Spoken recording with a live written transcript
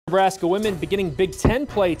Nebraska women beginning Big Ten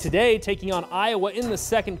play today, taking on Iowa in the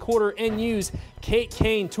second quarter. NU's Kate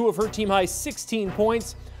Kane, 2 of her team high 16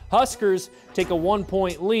 points. Huskers take a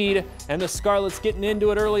 1-point lead, and the Scarlets getting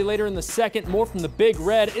into it early later in the second. More from the Big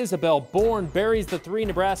Red. Isabel Bourne buries the 3.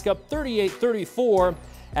 Nebraska up 38-34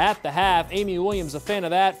 at the half. Amy Williams, a fan of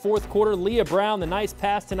that. Fourth quarter, Leah Brown, the nice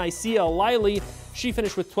pass to Nicaea Liley. She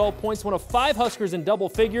finished with 12 points, one of 5 Huskers in double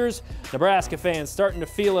figures. Nebraska fans starting to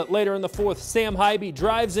feel it later in the fourth. Sam Hybe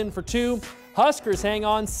drives in for 2. Huskers hang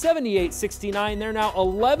on 78-69. They're now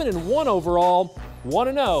 11-1 overall,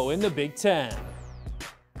 1-0 in the Big Ten.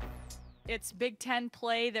 It's Big Ten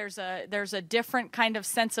play. There's a different kind of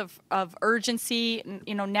sense of urgency,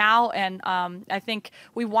 now, and I think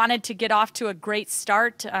we wanted to get off to a great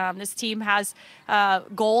start. This team has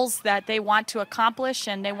goals that they want to accomplish,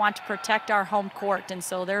 and they want to protect our home court, and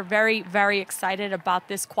so they're very, very excited about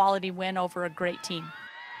this quality win over a great team.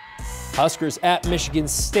 Huskers at Michigan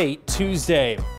State Tuesday.